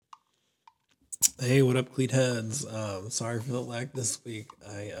Hey, what up, cleat heads? Sorry for the lag this week.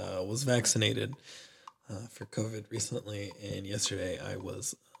 I was vaccinated for COVID recently, and yesterday I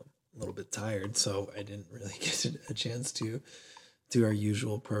was a little bit tired, so I didn't really get a chance to do our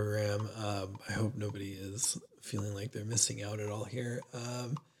usual program. I hope nobody is feeling like they're missing out at all here.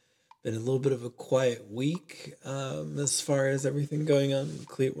 Been a little bit of a quiet week as far as everything going on in the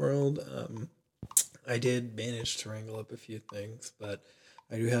cleat world. I did manage to wrangle up a few things, but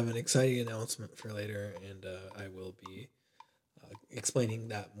I do have an exciting announcement for later, and I will be explaining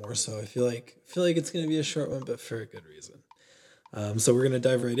that more. So I feel like it's going to be a short one, but for a good reason. So we're going to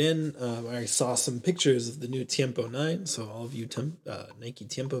dive right in. I saw some pictures of the new Tiempo 9. So all of you Nike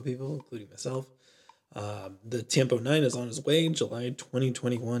Tiempo people, including myself, the Tiempo 9 is on its way. July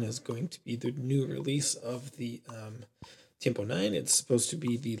 2021 is going to be the new release of the Tiempo 9. It's supposed to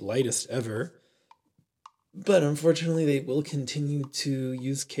be the lightest ever. But unfortunately, they will continue to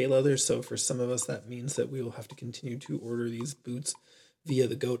use K leather. So for some of us, that means that we will have to continue to order these boots via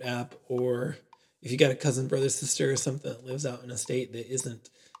the Goat app. Or if you got a cousin, brother, sister, or something that lives out in a state that isn't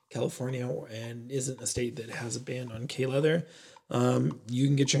California and isn't a state that has a ban on K leather, you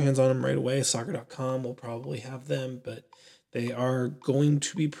can get your hands on them right away. Soccer.com will probably have them, but they are going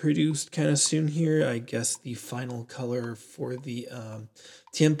to be produced kind of soon here. I guess the final color for the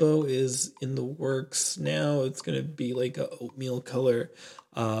Tiempo is in the works now. It's going to be like a oatmeal color.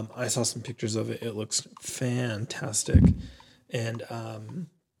 I saw some pictures of it. It looks fantastic. And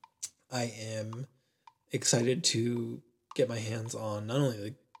I am excited to get my hands on not only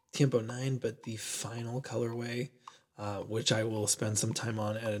the Tiempo 9, but the final colorway, which I will spend some time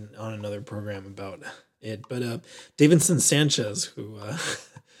on another program about it. But Davinson Sanchez, who was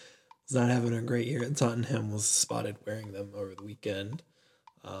not having a great year at Tottenham, was spotted wearing them over the weekend.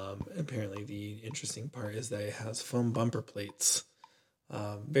 Apparently, the interesting part is that it has foam bumper plates,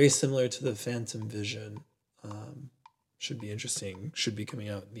 very similar to the Phantom Vision. Should be interesting. Should be coming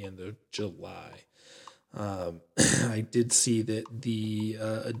out at the end of July. I did see that the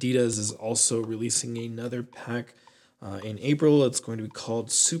Adidas is also releasing another pack in April. It's going to be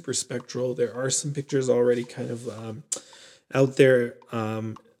called Super Spectral. There are some pictures already kind of out there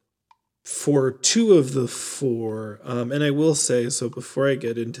for two of the four. And I will say, so before I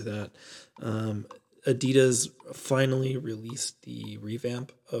get into that, Adidas finally released the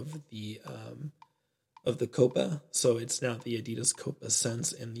revamp of the Copa. So it's now the Adidas Copa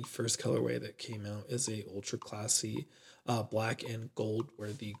Sense, and the first colorway that came out is a ultra classy black and gold,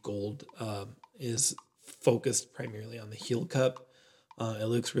 where the gold is focused primarily on the heel cup. It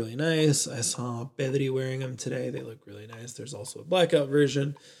looks really nice. I saw Pedri wearing them today. They look really nice. There's also a blackout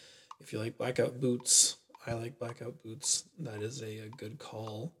version. If you like blackout boots, I like blackout boots. That is a good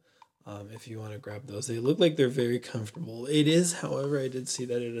call. If you want to grab those, they look like they're very comfortable. It is, however, I did see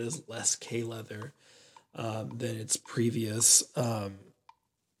that it is less K leather than its previous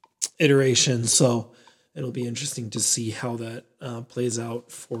iteration. So it'll be interesting to see how that plays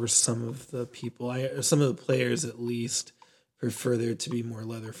out for some of the people. Some of the players, at least, prefer there to be more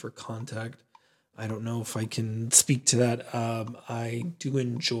leather for contact. I don't know if I can speak to that. I do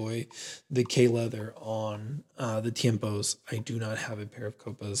enjoy the K leather on the Tiempos. I do not have a pair of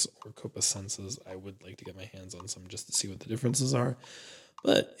Copas or Copa Senses. I would like to get my hands on some just to see what the differences are.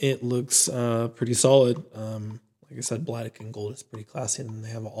 But it looks pretty solid. Like I said, black and gold is pretty classy, and then they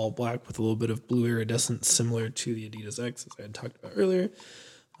have all black with a little bit of blue iridescence, similar to the Adidas X, as I had talked about earlier.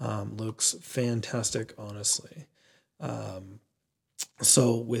 Looks fantastic, honestly.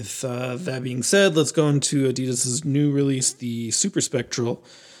 So with that being said, let's go into Adidas's new release, the Super Spectral.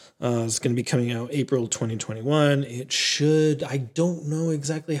 It's going to be coming out April 2021. I don't know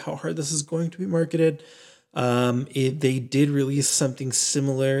exactly how hard this is going to be marketed. They did release something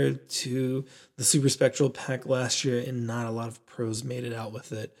similar to the Super Spectral pack last year, and not a lot of pros made it out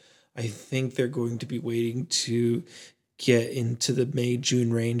with it. I think they're going to be waiting to get into the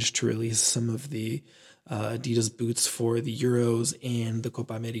May-June range to release some of the Adidas boots for the Euros and the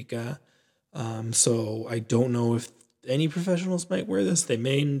Copa America. So I don't know if any professionals might wear this. They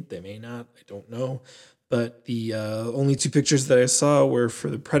may not. I don't know. But the only two pictures that I saw were for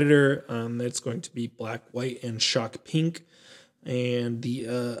the Predator. That's going to be black, white, and shock pink. And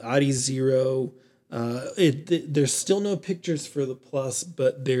the Adi Zero. There's still no pictures for the Plus,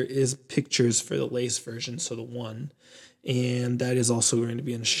 but there is pictures for the lace version, so the one, and that is also going to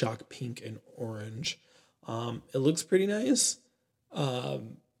be in shock pink and orange. It looks pretty nice. The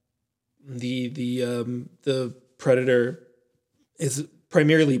Predator is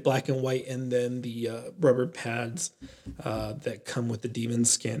primarily black and white, and then the rubber pads that come with the demon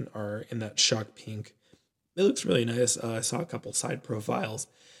skin are in that shock pink. It looks really nice. I saw a couple side profiles,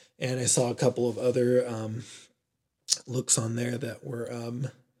 and I saw a couple of other looks on there that were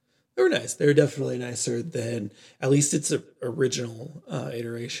they were nice. They were definitely nicer than at least its original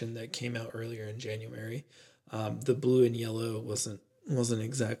iteration that came out earlier in January. The blue and yellow wasn't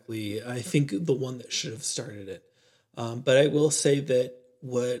exactly, I think, the one that should have started it. But I will say that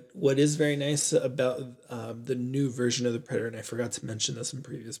what is very nice about the new version of the Predator, and I forgot to mention this in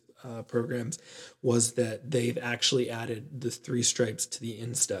previous programs, was that they've actually added the three stripes to the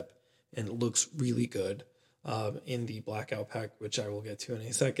instep, and it looks really good in the Blackout pack, which I will get to in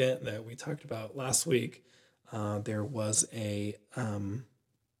a second, that we talked about last week. There was there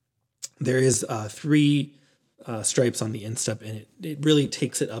is three stripes on the instep, and it really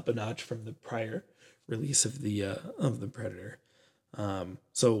takes it up a notch from the prior release of the Predator.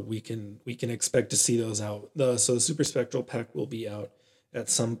 So we can expect to see those out. So the Super Spectral pack will be out at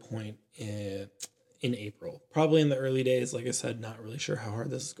some point in April, probably in the early days. Like I said, not really sure how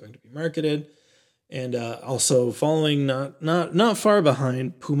hard this is going to be marketed. And also following not far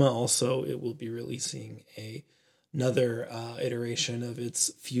behind, Puma also, it will be releasing another iteration of its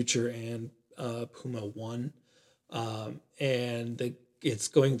Future and Puma 1. And it's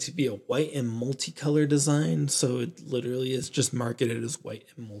going to be a white and multicolor design. So it literally is just marketed as white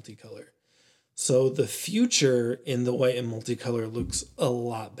and multicolor. So the Future in the white and multicolor looks a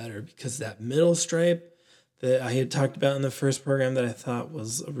lot better, because that middle stripe that I had talked about in the first program that I thought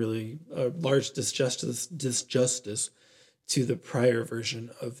was a large disjustice to the prior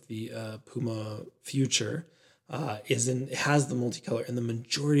version of the Puma Future it has the multicolor, and the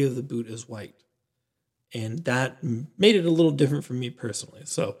majority of the boot is white. And that made it a little different for me personally.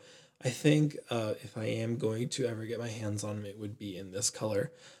 So I think if I am going to ever get my hands on them, it would be in this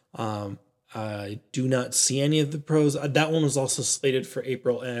color. I do not see any of the pros. That one was also slated for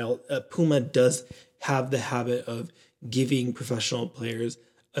April, and Puma does have the habit of giving professional players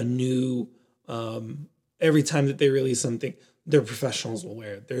a new, every time that they release something, their professionals will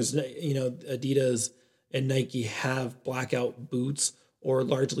wear it. There's, Adidas and Nike have blackout boots or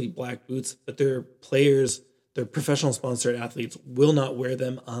largely black boots, but their players, their professional sponsored athletes, will not wear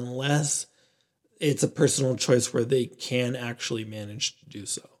them unless it's a personal choice where they can actually manage to do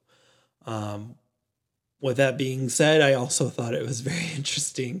so. With that being said, I also thought it was very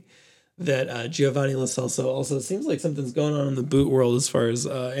interesting that Giovanni Lo Celso, also seems like something's going on in the boot world as far as,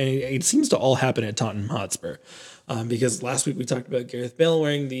 and it seems to all happen at Tottenham Hotspur. Because last week we talked about Gareth Bale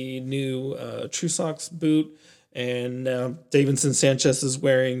wearing the new True Socks boot, and now Davinson Sanchez is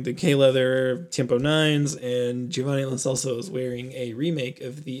wearing the K-Leather Tempo 9s, and Giovanni Lo Celso is wearing a remake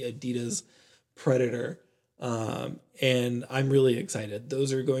of the Adidas Predator. And I'm really excited.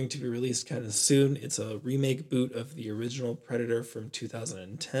 Those are going to be released kind of soon. It's a remake boot of the original Predator from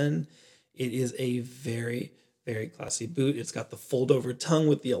 2010. It is a very, very classy boot. It's got the fold over tongue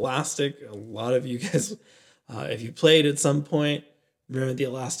with the elastic. A lot of you guys, if you played at some point, remember the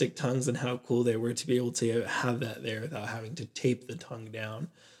elastic tongues and how cool they were to be able to have that there without having to tape the tongue down.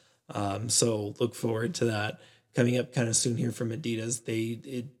 So look forward to that coming up kind of soon here from Adidas.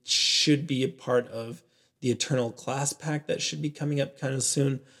 It should be a part of the Eternal Class pack that should be coming up kind of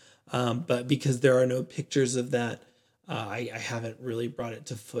soon. But because there are no pictures of that, I haven't really brought it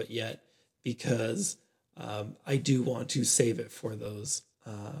to foot yet, because I do want to save it for those,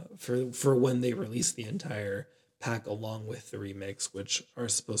 for when they release the entire pack along with the remakes, which are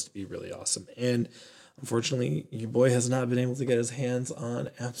supposed to be really awesome. And unfortunately, your boy has not been able to get his hands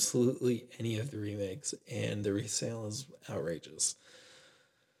on absolutely any of the remakes, and the resale is outrageous.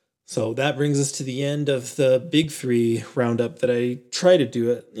 So that brings us to the end of the big three roundup that I try to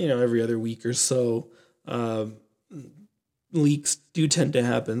do it, every other week or so. Leaks do tend to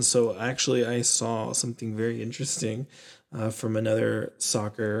happen. So actually, I saw something very interesting from another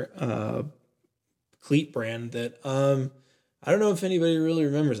soccer cleat brand that I don't know if anybody really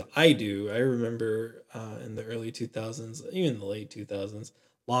remembers. I do. I remember in the early 2000s, even the late 2000s,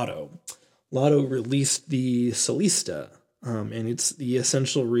 Lotto. Lotto released the Solista. And it's the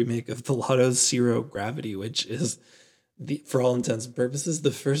essential remake of the Lotto Zero Gravity, which is, for all intents and purposes,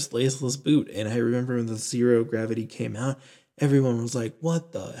 the first laceless boot. And I remember when the Zero Gravity came out, everyone was like,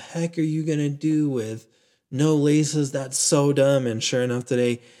 what the heck are you going to do with no laces? That's so dumb. And sure enough,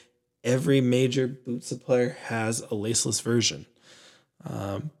 today, every major boot supplier has a laceless version.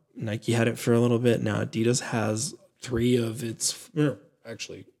 Nike had it for a little bit. Now Adidas has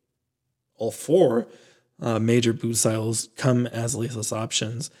actually all four major boot styles come as laceless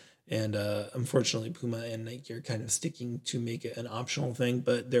options. And unfortunately, Puma and Nike are kind of sticking to make it an optional thing,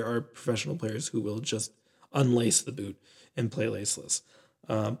 but there are professional players who will just unlace the boot and play laceless.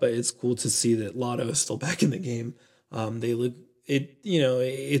 But it's cool to see that Lotto is still back in the game.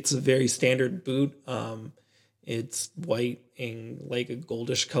 it's a very standard boot. It's white and like a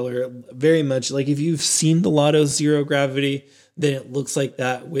goldish color, very much like if you've seen the Lotto Zero Gravity, then it looks like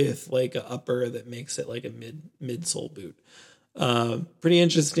that with like a upper that makes it like a midsole boot. Pretty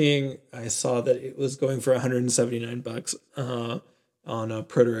interesting. I saw that it was going for $179 on a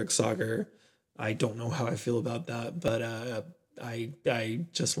Protorix Soccer. I don't know how I feel about that, but I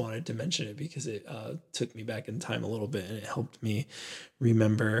just wanted to mention it because it took me back in time a little bit and it helped me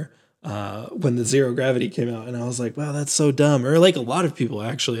remember when the Zero Gravity came out, and I was like, wow, that's so dumb. Or like a lot of people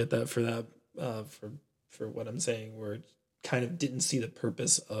actually at that for what I'm saying, where kind of didn't see the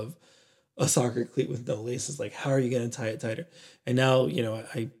purpose of a soccer cleat with no laces. Like, how are you going to tie it tighter? And now,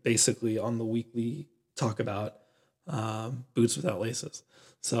 I basically on the weekly talk about boots without laces.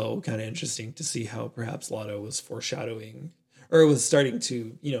 So kind of interesting to see how perhaps Lotto was foreshadowing or was starting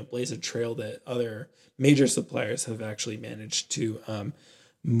to, blaze a trail that other major suppliers have actually managed to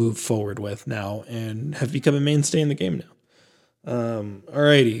move forward with now and have become a mainstay in the game now.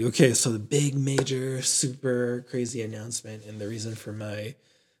 Alrighty. Okay. So the big, major, super crazy announcement and the reason for my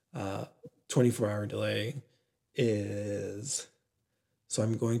 24-hour delay is so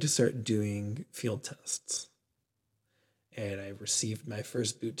I'm going to start doing field tests. And I received my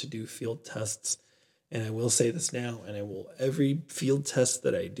first boot to do field tests. And I will say this now, and every field test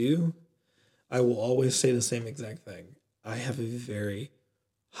that I do, I will always say the same exact thing. I have a very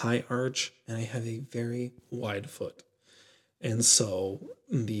high arch and I have a very wide foot. And so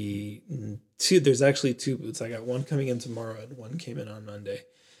there's actually two boots. I got one coming in tomorrow and one came in on Monday.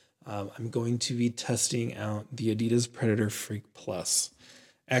 I'm going to be testing out the Adidas Predator Freak Plus.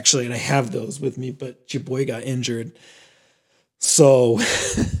 Actually, and I have those with me, but your boy got injured. So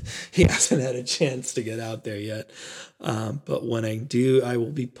he hasn't had a chance to get out there yet. But when I do, I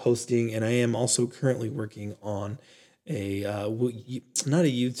will be posting, and I am also currently working on a not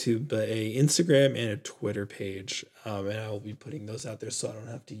a YouTube, but a Instagram and a Twitter page. And I will be putting those out there so I don't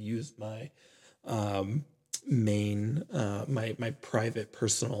have to use my main my private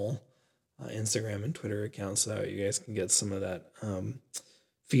personal Instagram and Twitter account so that you guys can get some of that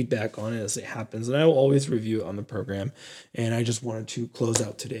feedback on it as it happens. And I will always review it on the program. And I just wanted to close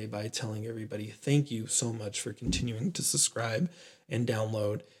out today by telling everybody thank you so much for continuing to subscribe and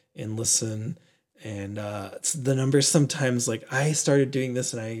download and listen. And the numbers sometimes, like I started doing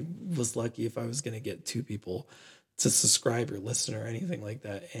this and I was lucky if I was going to get 2 people to subscribe or listen or anything like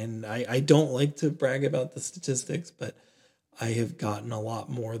that. And I don't like to brag about the statistics, but I have gotten a lot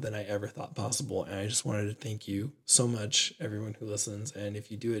more than I ever thought possible. And I just wanted to thank you so much, everyone who listens. And if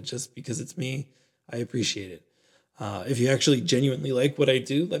you do it just because it's me, I appreciate it. If you actually genuinely like what I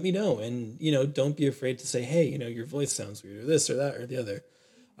do, let me know. And, don't be afraid to say, hey, your voice sounds weird or this or that or the other.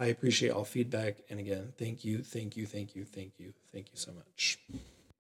 I appreciate all feedback. And again, thank you so much.